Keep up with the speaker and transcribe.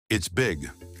It's big,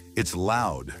 it's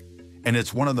loud, and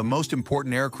it's one of the most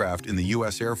important aircraft in the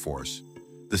U.S. Air Force.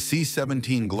 The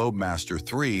C-17 Globemaster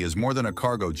III is more than a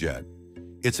cargo jet.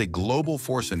 It's a global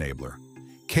force enabler,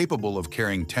 capable of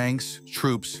carrying tanks,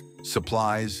 troops,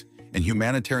 supplies, and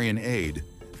humanitarian aid.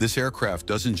 This aircraft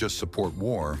doesn't just support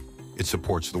war, it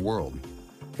supports the world.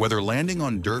 Whether landing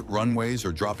on dirt runways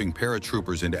or dropping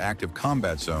paratroopers into active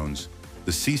combat zones,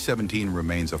 the C-17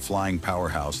 remains a flying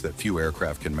powerhouse that few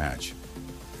aircraft can match.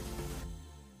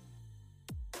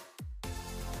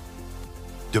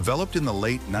 Developed in the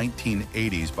late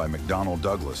 1980s by McDonnell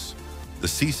Douglas, the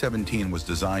C-17 was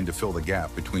designed to fill the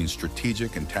gap between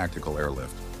strategic and tactical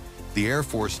airlift. The Air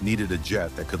Force needed a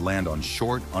jet that could land on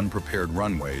short, unprepared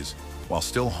runways while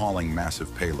still hauling massive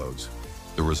payloads.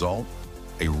 The result?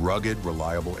 A rugged,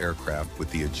 reliable aircraft with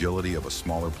the agility of a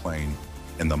smaller plane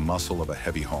and the muscle of a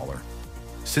heavy hauler.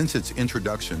 Since its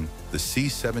introduction, the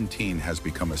C-17 has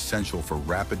become essential for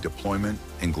rapid deployment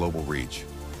and global reach.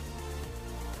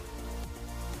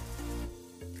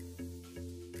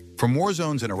 From war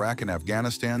zones in Iraq and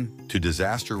Afghanistan to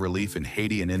disaster relief in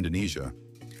Haiti and Indonesia,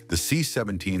 the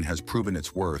C-17 has proven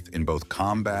its worth in both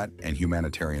combat and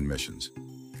humanitarian missions.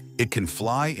 It can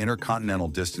fly intercontinental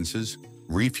distances,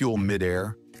 refuel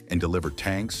mid-air, and deliver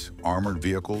tanks, armored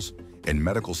vehicles, and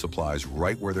medical supplies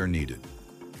right where they're needed.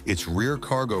 Its rear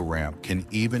cargo ramp can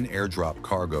even airdrop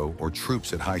cargo or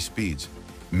troops at high speeds,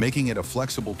 making it a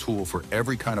flexible tool for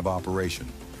every kind of operation,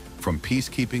 from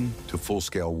peacekeeping to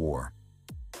full-scale war.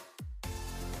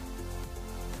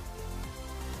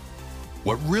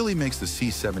 What really makes the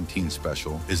C-17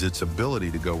 special is its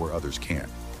ability to go where others can't.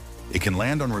 It can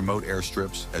land on remote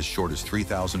airstrips as short as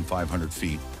 3,500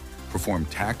 feet, perform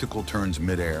tactical turns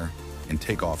mid-air, and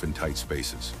take off in tight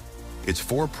spaces. Its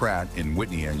 4 Pratt &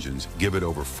 Whitney engines give it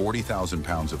over 40,000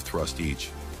 pounds of thrust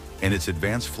each, and its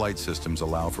advanced flight systems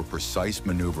allow for precise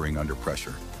maneuvering under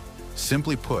pressure.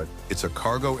 Simply put, it's a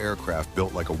cargo aircraft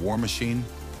built like a war machine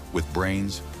with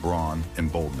brains, brawn,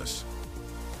 and boldness.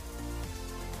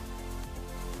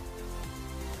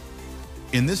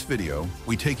 In this video,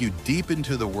 we take you deep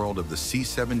into the world of the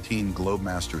C-17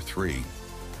 Globemaster III.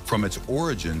 From its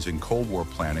origins in Cold War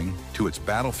planning to its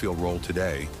battlefield role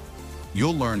today,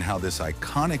 you'll learn how this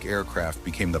iconic aircraft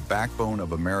became the backbone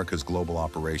of America's global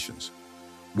operations.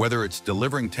 Whether it's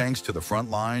delivering tanks to the front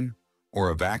line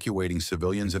or evacuating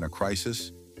civilians in a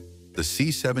crisis, the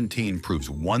C-17 proves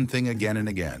one thing again and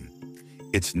again.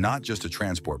 It's not just a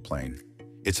transport plane,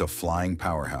 it's a flying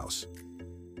powerhouse.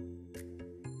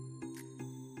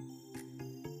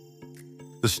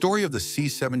 The story of the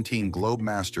C-17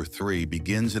 Globemaster III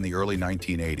begins in the early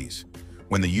 1980s,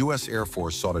 when the U.S. Air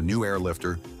Force sought a new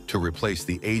airlifter to replace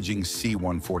the aging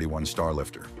C-141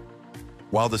 Starlifter.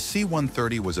 While the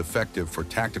C-130 was effective for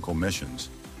tactical missions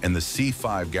and the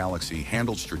C-5 Galaxy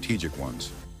handled strategic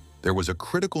ones, there was a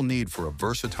critical need for a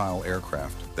versatile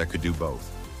aircraft that could do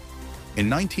both. In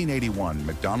 1981,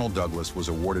 McDonnell Douglas was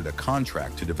awarded a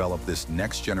contract to develop this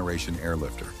next-generation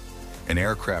airlifter, an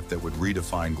aircraft that would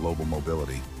redefine global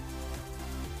mobility.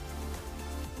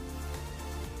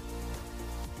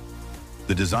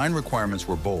 The design requirements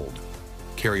were bold: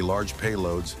 carry large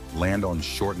payloads, land on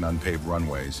short and unpaved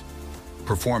runways,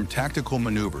 perform tactical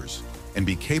maneuvers, and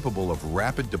be capable of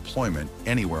rapid deployment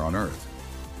anywhere on Earth.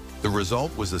 The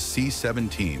result was a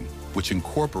C-17, which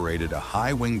incorporated a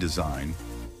high-wing design,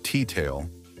 T-tail,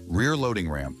 rear loading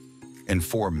ramp, and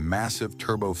 4 massive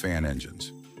turbofan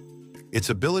engines. Its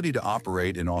ability to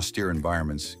operate in austere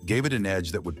environments gave it an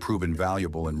edge that would prove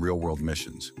invaluable in real-world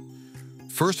missions.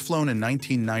 First flown in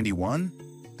 1991,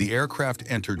 the aircraft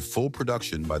entered full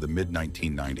production by the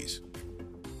mid-1990s.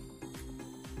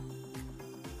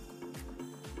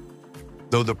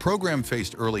 Though the program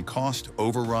faced early cost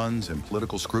overruns and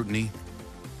political scrutiny,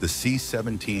 the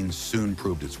C-17 soon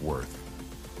proved its worth.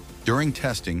 During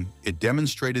testing, it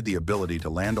demonstrated the ability to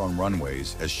land on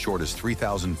runways as short as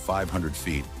 3,500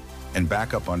 feet and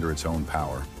back up under its own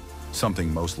power,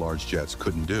 something most large jets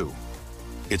couldn't do.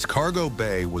 Its cargo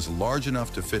bay was large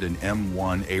enough to fit an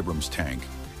M1 Abrams tank,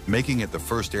 making it the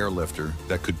first airlifter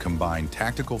that could combine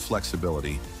tactical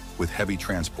flexibility with heavy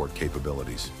transport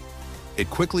capabilities. It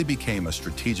quickly became a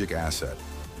strategic asset.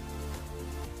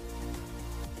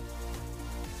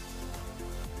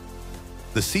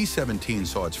 The C-17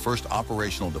 saw its first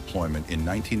operational deployment in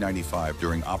 1995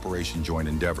 during Operation Joint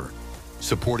Endeavor,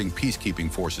 supporting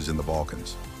peacekeeping forces in the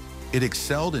Balkans. It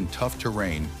excelled in tough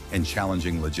terrain and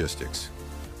challenging logistics.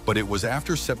 But it was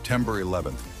after September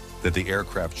 11th that the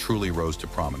aircraft truly rose to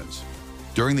prominence.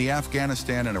 During the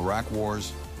Afghanistan and Iraq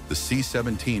wars, the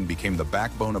C-17 became the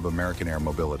backbone of American air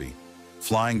mobility,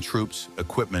 flying troops,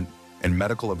 equipment, and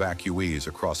medical evacuees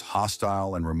across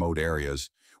hostile and remote areas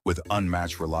with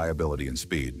unmatched reliability and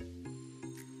speed.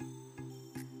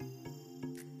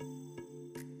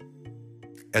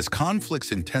 As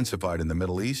conflicts intensified in the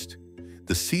Middle East,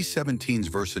 the C-17's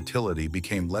versatility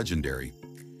became legendary.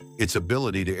 Its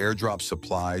ability to airdrop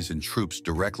supplies and troops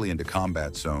directly into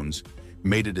combat zones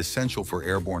made it essential for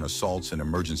airborne assaults and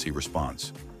emergency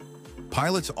response.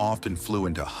 Pilots often flew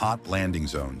into hot landing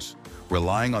zones,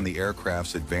 relying on the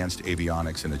aircraft's advanced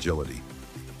avionics and agility.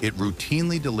 It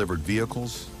routinely delivered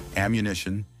vehicles,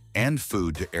 ammunition, and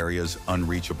food to areas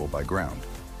unreachable by ground.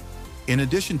 In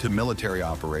addition to military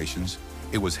operations,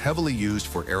 it was heavily used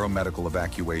for aeromedical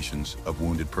evacuations of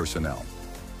wounded personnel.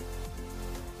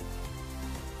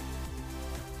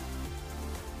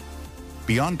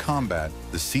 Beyond combat,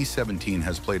 the C-17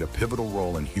 has played a pivotal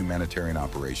role in humanitarian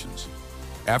operations.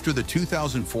 After the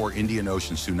 2004 Indian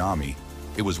Ocean tsunami,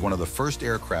 it was one of the first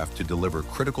aircraft to deliver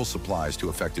critical supplies to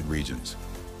affected regions.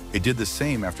 It did the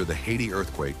same after the Haiti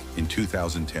earthquake in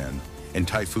 2010 and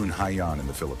Typhoon Haiyan in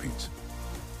the Philippines.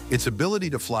 Its ability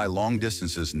to fly long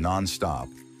distances non-stop,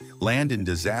 land in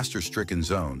disaster-stricken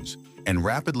zones, and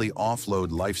rapidly offload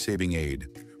life-saving aid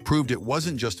proved it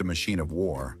wasn't just a machine of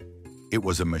war, it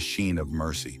was a machine of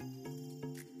mercy.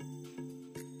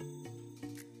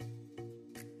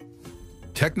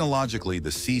 Technologically,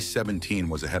 the C-17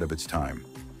 was ahead of its time.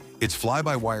 Its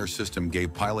fly-by-wire system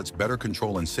gave pilots better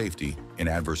control and safety in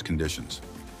adverse conditions.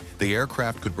 The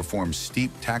aircraft could perform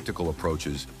steep tactical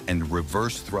approaches and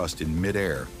reverse thrust in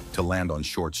mid-air to land on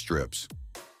short strips.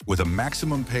 With a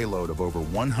maximum payload of over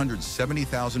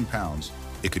 170,000 pounds,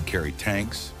 it could carry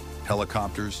tanks,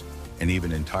 helicopters, and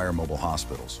even entire mobile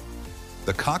hospitals.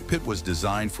 The cockpit was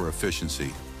designed for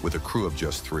efficiency with a crew of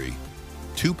just 3,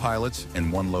 2 pilots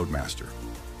and 1 loadmaster.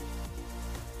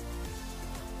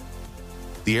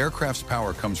 The aircraft's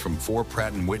power comes from 4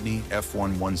 Pratt & Whitney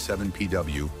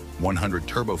F117PW 100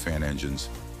 turbofan engines,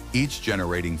 each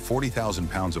generating 40,000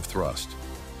 pounds of thrust.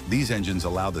 These engines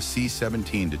allow the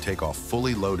C-17 to take off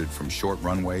fully loaded from short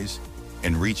runways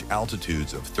and reach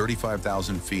altitudes of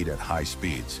 35,000 feet at high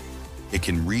speeds. It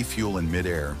can refuel in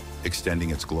mid-air,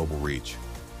 extending its global reach.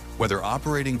 Whether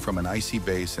operating from an icy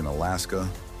base in Alaska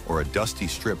or a dusty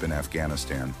strip in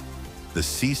Afghanistan, the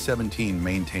C-17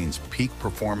 maintains peak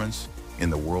performance in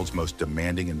the world's most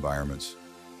demanding environments.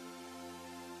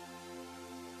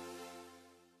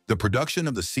 The production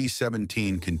of the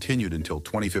C-17 continued until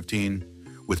 2015,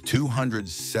 with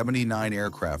 279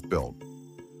 aircraft built.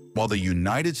 While the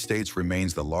United States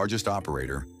remains the largest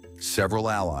operator, several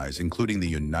allies, including the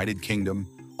United Kingdom,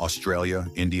 Australia,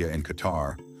 India, and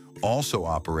Qatar, also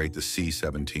operate the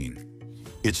C-17.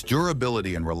 Its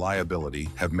durability and reliability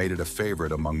have made it a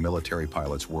favorite among military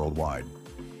pilots worldwide.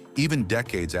 Even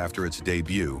decades after its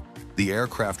debut, the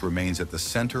aircraft remains at the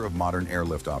center of modern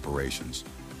airlift operations,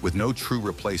 with no true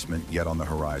replacement yet on the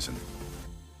horizon.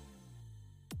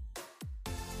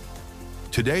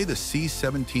 Today, the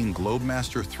C-17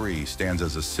 Globemaster III stands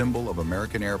as a symbol of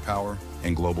American air power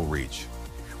and global reach.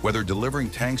 Whether delivering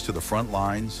tanks to the front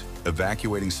lines,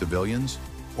 evacuating civilians,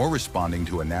 or responding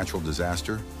to a natural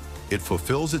disaster, it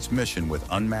fulfills its mission with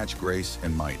unmatched grace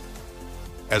and might.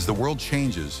 As the world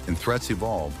changes and threats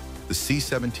evolve, the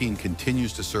C-17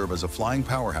 continues to serve as a flying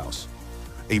powerhouse,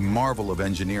 a marvel of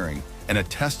engineering and a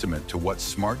testament to what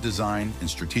smart design and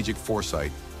strategic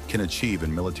foresight can achieve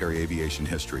in military aviation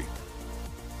history.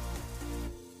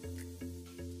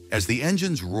 As the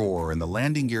engines roar and the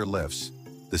landing gear lifts,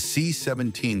 the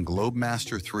C-17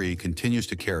 Globemaster III continues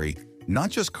to carry not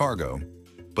just cargo,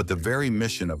 but the very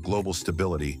mission of global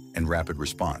stability and rapid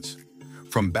response.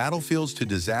 From battlefields to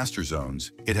disaster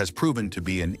zones, it has proven to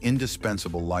be an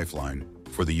indispensable lifeline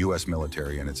for the U.S.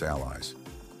 military and its allies.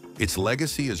 Its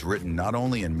legacy is written not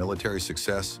only in military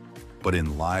success, but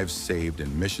in lives saved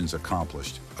and missions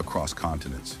accomplished across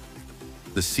continents.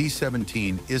 The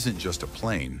C-17 isn't just a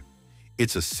plane,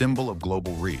 it's a symbol of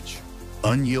global reach,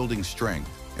 unyielding strength,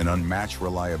 and unmatched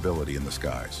reliability in the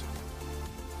skies.